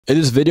In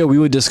this video, we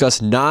will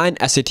discuss 9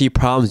 SAT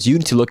problems you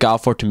need to look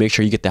out for to make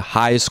sure you get the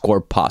highest score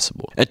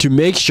possible. And to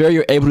make sure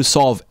you're able to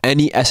solve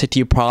any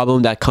SAT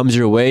problem that comes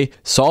your way,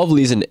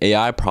 Solvely is an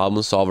AI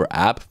problem solver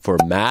app for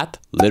math,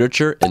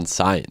 literature, and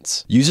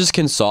science. Users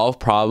can solve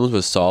problems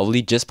with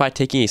Solvely just by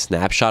taking a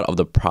snapshot of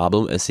the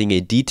problem and seeing a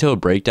detailed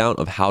breakdown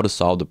of how to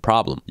solve the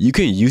problem. You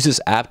can use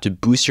this app to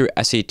boost your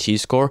SAT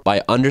score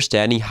by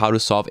understanding how to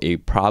solve a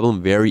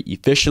problem very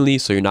efficiently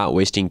so you're not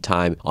wasting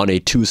time on a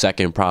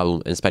 2-second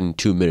problem and spending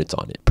 2 minutes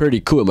on it. Pretty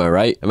cool, am I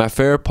right? And my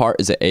favorite part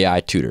is the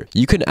AI tutor.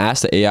 You can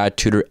ask the AI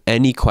tutor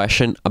any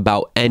question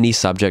about any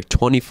subject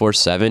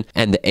 24/7,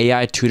 and the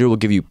AI tutor will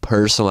give you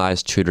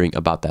personalized tutoring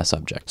about that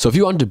subject. So if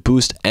you want to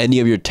boost any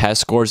of your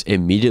test scores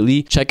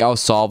immediately, check out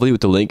Solvely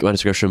with the link in my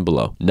description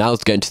below. Now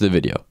let's get into the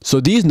video.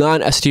 So these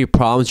 9 SAT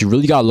problems you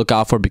really gotta look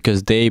out for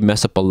because they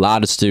mess up a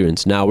lot of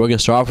students. Now we're gonna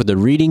start off with the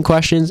reading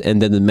questions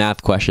and then the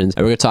math questions,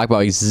 and we're gonna talk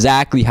about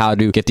exactly how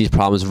to get these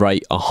problems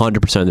right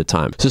 100% of the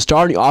time. So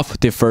starting off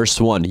with the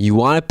first one, you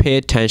want to pay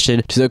attention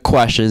to the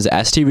questions, the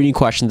SAT reading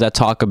questions that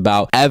talk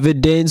about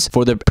evidence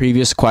for the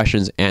previous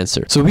question's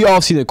answer. So we all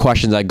see the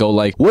questions that go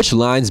like, which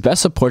lines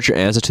best support your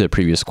answer to the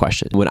previous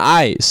question? When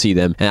I see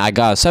them and I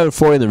got a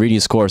 740 in the reading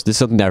scores, this is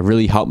something that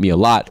really helped me a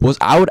lot, was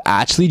I would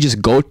actually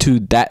just go to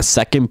that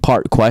second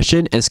part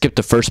question and skip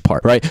the first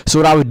part, right? So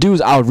what I would do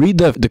is I would read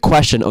the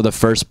question of the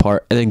first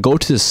part and then go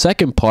to the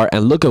second part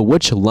and look at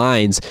which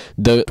lines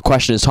the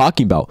question is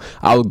talking about.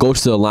 I would go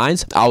to the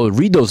lines, I would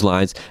read those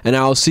lines, and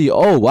I will see,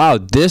 oh wow,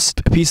 this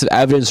piece of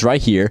evidence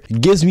right here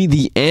gives me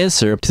the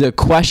answer to the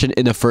question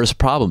in the first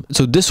problem.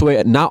 So this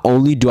way, not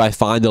only do I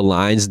find the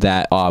lines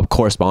that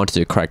correspond to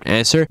the correct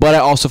answer, but I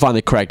also find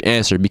the correct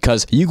answer,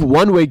 because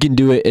one way you can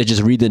do it is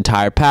just read the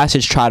entire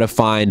passage, try to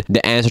find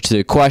the answer to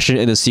the question,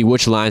 and then see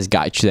which lines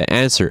got you the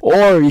answer.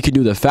 Or you can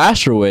do the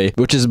faster way,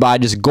 which is by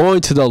just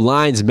going to the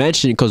lines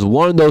mentioned, because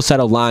one of those set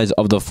of lines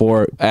of the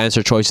 4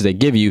 answer choices they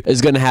give you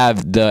is going to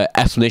have the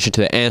explanation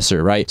to the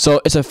answer, right?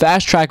 So it's a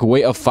fast track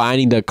way of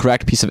finding the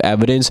correct piece of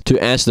evidence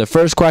to answer the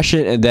first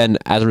question, and then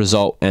as a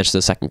result answer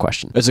the second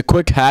question. It's a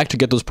quick hack to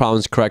get those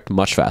problems correct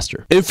much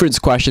faster. Inference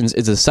questions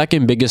is the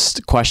second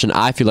biggest question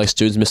I feel like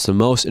students miss the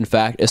most. In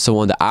fact, it's the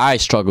one that I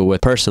struggle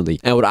with personally.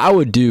 And what I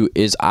would do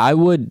is I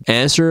would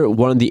answer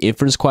one of the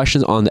inference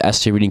questions on the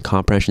SAT reading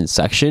comprehension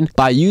section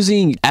by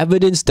using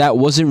evidence that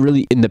wasn't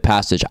really in the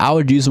passage. I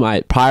would use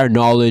my prior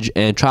knowledge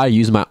and try to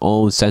use my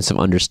own sense of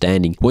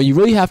understanding. Well, you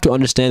really have to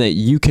understand that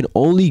you can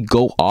only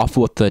go off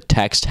what the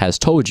text has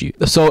told you.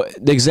 So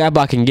the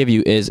example I can give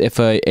you is if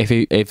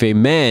a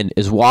man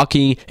is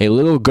walking a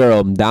little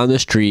girl down the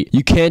street,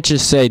 you can't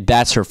just say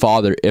that's her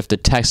father if the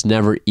text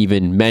never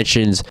even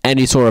mentions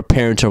any sort of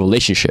parental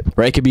relationship,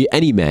 right? It could be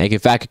any man. In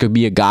fact, it could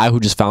be a guy who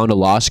just found a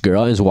lost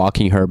girl and is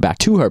walking her back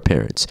to her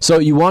parents. So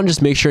you want to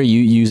just make sure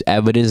you use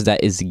evidence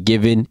that is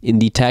given in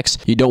the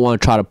text. You don't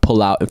want to try to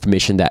pull out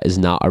information that is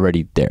not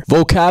already there.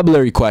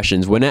 Vocabulary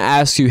questions. When it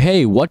asks you,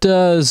 hey, what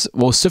does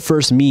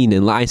vociferous mean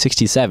in line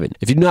 67?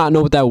 If you do not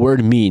know what that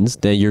word means,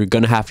 then you're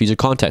going to have to use your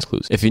context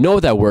clues. If you know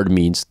what that word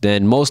means,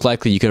 then most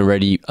likely you can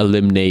already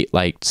eliminate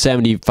like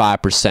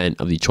 75%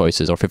 of the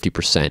choices or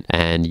 50%,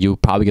 and you'll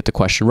probably get the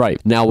question right.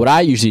 Now, what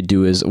I usually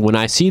do is when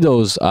I see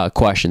those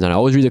questions, and I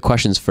always read the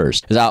questions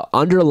first, is I'll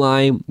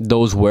underline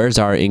those words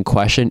that are in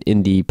question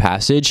in the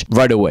passage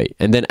right away.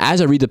 And then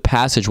as I read the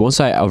passage, once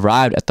I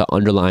arrived at the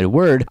underlined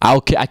word, I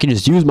can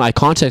just use my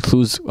context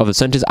clues of the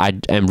sentence I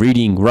am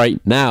reading right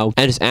now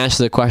and just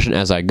answer the question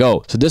as I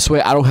go. So this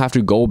way I don't have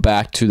to go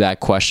back to that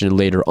question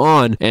later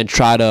on and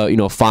try to,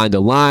 find the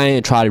line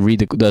and try to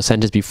read the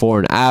sentence before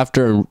and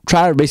after and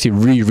try to basically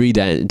reread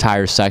that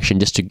entire section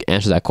just to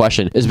answer that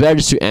question. It's better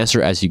just to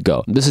answer as you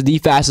go. This is the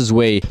fastest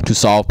way to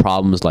solve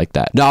problems like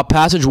that. Now,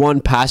 passage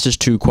 1, passage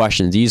 2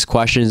 questions. These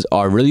questions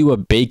are really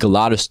what bake a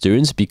lot of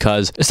students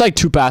because it's like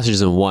 2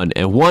 passages in one,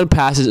 and 1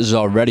 passage is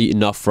already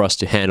enough for us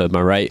to handle, am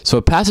I right?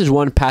 So passage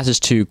 1, passage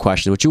 2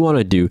 questions, what you want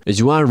to do is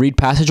you want to read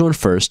passage 1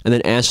 first and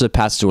then answer the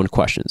passage 1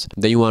 questions.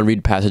 Then you want to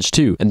read passage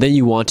 2 and then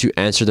you want to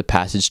answer the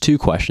passage 2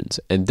 questions.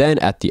 And then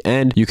at the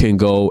end, you can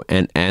go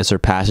and answer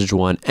passage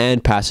 1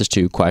 and passage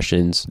 2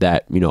 questions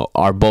that,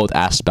 are both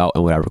asked about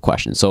in whatever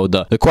question. So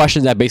the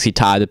questions that basically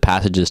tie the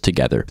passages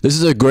together. This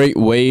is a great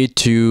way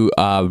to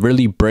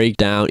really break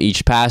down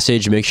each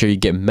passage, make sure you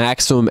get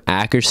maximum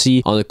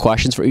accuracy on the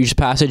questions for each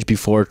passage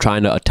before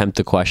trying to attempt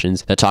the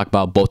questions that talk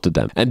about both of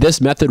them. And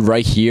this method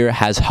right here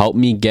has helped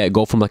me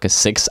go from like a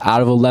 6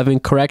 out of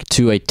 11 correct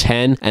to a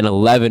 10 and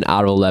 11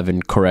 out of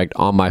 11 correct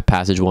on my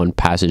passage 1,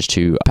 passage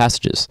 2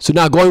 passages. So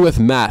now going with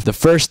math, the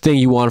first thing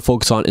you want to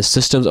focus on is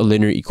systems of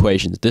linear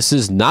equations. This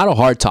is not a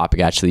hard topic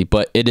actually,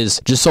 but it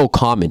is just so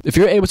common. If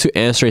you're able to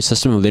answer a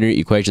system of linear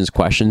equations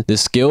question, the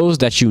skills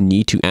that you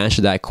need to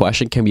answer that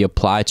question can be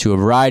applied to a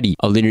variety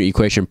of linear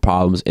equation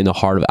problems in the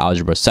heart of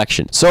algebra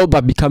section. So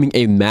by becoming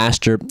a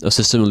master of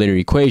system of linear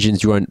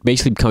equations, you are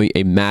basically becoming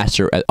a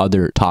master at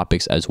other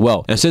topics as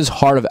well. And since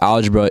heart of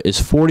algebra is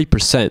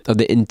 40% of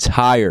the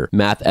entire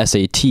math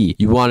SAT,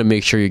 you want to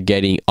make sure you're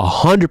getting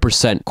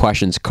 100%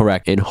 questions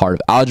correct in heart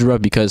of algebra,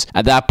 because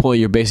at that point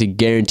you're basically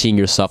guaranteeing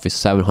yourself a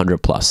 700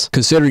 plus.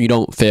 Considering ensuring you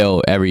don't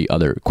fail every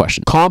other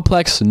question.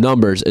 Complex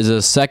numbers is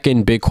a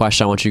second big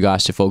question I want you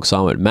guys to focus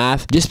on with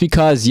math, just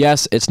because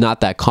yes, it's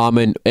not that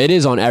common. It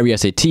is on every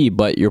SAT,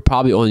 but you're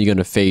probably only going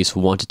to face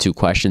 1 to 2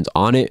 questions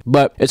on it,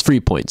 but it's free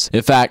points.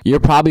 In fact, you're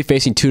probably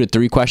facing 2 to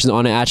 3 questions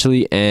on it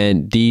actually,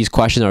 and these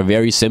questions are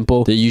very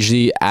simple. They're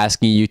usually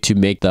asking you to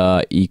make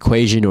the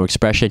equation or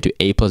expression to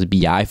a plus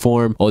bi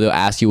form, or they'll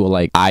ask you what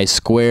like I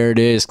squared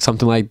is,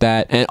 something like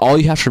that. And all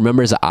you have to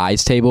remember is the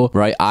i's table,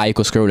 right? I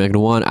equals square root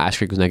 -1, I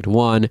squared equals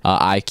 -1,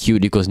 I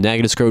cubed equals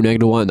negative square root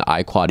 -1, the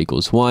I quad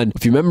equals 1.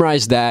 If you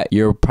memorize that,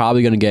 you're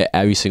probably going to get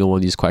every single one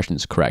of these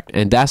questions correct.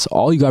 And that's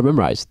all you got to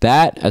memorize.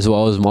 That, as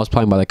well as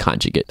multiplying by the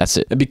conjugate. That's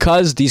it. And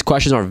because these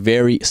questions are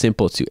very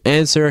simple to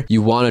answer,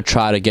 you want to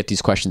try to get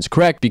these questions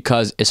correct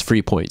because it's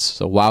free points.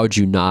 So why would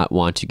you not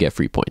want to get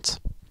free points?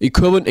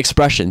 Equivalent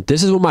expression.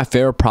 This is one of my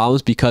favorite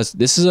problems because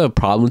this is a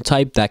problem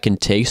type that can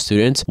take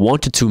students 1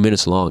 to 2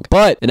 minutes long.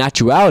 But in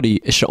actuality,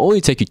 it should only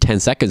take you 10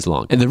 seconds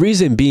long. And the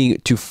reason being,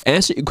 to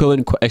answer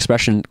equivalent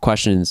expression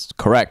questions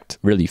correct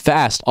really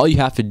fast, all you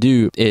have to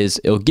do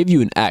is it'll give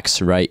you an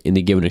x, right, in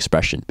the given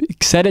expression.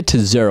 Set it to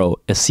 0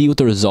 and see what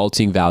the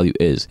resulting value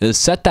is. And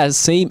set that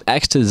same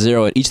x to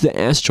 0 in each of the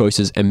answer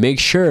choices and make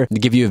sure to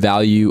give you a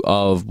value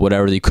of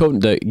whatever the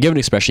given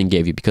expression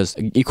gave you, because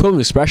equivalent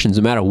expressions,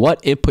 no matter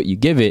what input you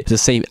give it, it's the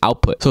same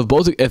output. So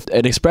if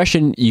an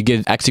expression you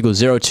give x equals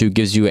 0 to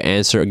gives you an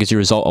answer, or gives you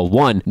a result of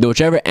 1, then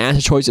whichever answer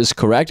choice is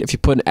correct, if you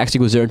put an x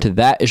equals 0 into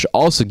that, it should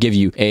also give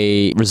you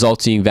a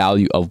resulting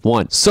value of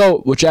 1.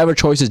 So whichever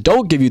choices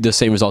don't give you the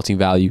same resulting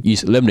value, you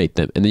eliminate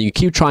them. And then you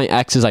keep trying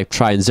x's, like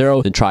trying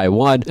 0, then try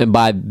 1, and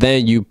by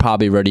then you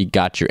probably already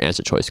got your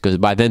answer choice, because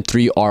by then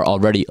 3 are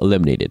already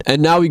eliminated. And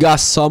now we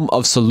got sum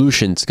of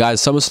solutions.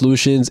 Guys, sum of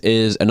solutions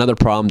is another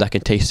problem that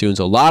can take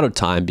students a lot of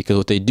time, because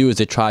what they do is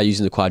they try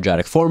using the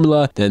quadratic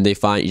formula, then they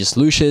find each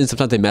solution.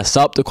 Sometimes they mess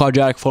up the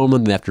quadratic formula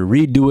and they have to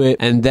redo it,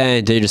 and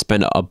then they just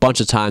spend a bunch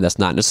of time that's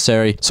not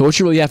necessary. So what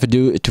you really have to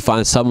do to find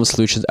the sum of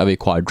solutions of a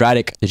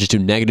quadratic is just do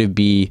negative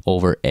b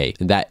over a,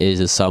 and that is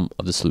the sum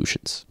of the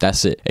solutions.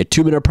 That's it. A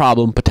 2-minute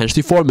problem,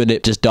 potentially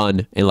 4-minute, just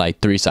done in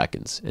like 3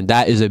 seconds. And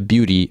that is the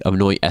beauty of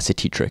knowing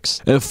SAT tricks.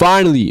 And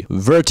finally,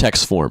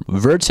 vertex form.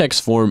 Vertex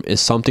form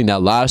is something that a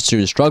lot of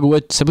students struggle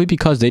with simply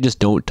because they just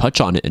don't touch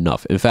on it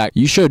enough. In fact,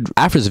 you should,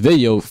 after this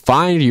video,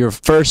 find your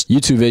first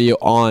YouTube video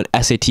on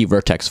SAT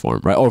vertex form,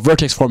 right? Or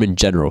vertex form in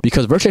general,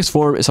 because vertex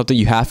form is something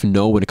you have to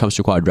know when it comes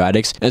to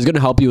quadratics, and it's going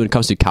to help you when it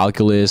comes to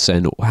calculus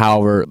and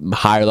however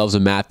higher levels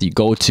of math you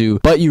go to.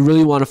 But you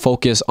really want to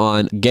focus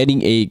on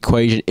getting a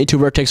equation into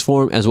vertex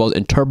form, as well as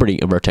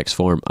interpreting a vertex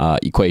form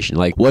equation.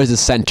 Like, what is the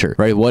center,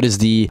 right? What is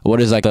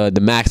like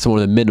the maximum or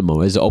the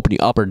minimum? Is it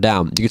opening up or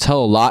down? You can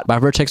tell a lot by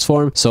vertex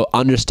form, so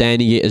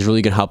understanding it is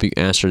really going to help you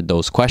answer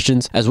those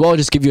questions, as well as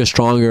just give you a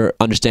stronger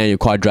understanding of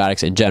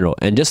quadratics in general.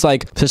 And just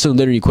like system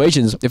linear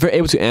equations, if you're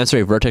able to answer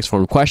a vertex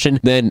form question,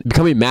 then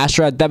becoming a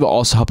master at that will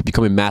also help you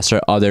become a master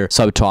at other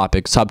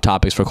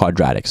subtopics for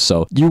quadratics.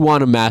 So you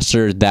want to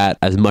master that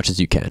as much as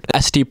you can.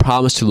 SAT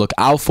problems to look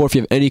out for. If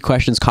you have any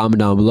questions, comment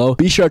down below.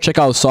 Be sure to check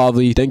out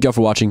Solvely. Thank you all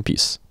for watching.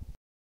 Peace.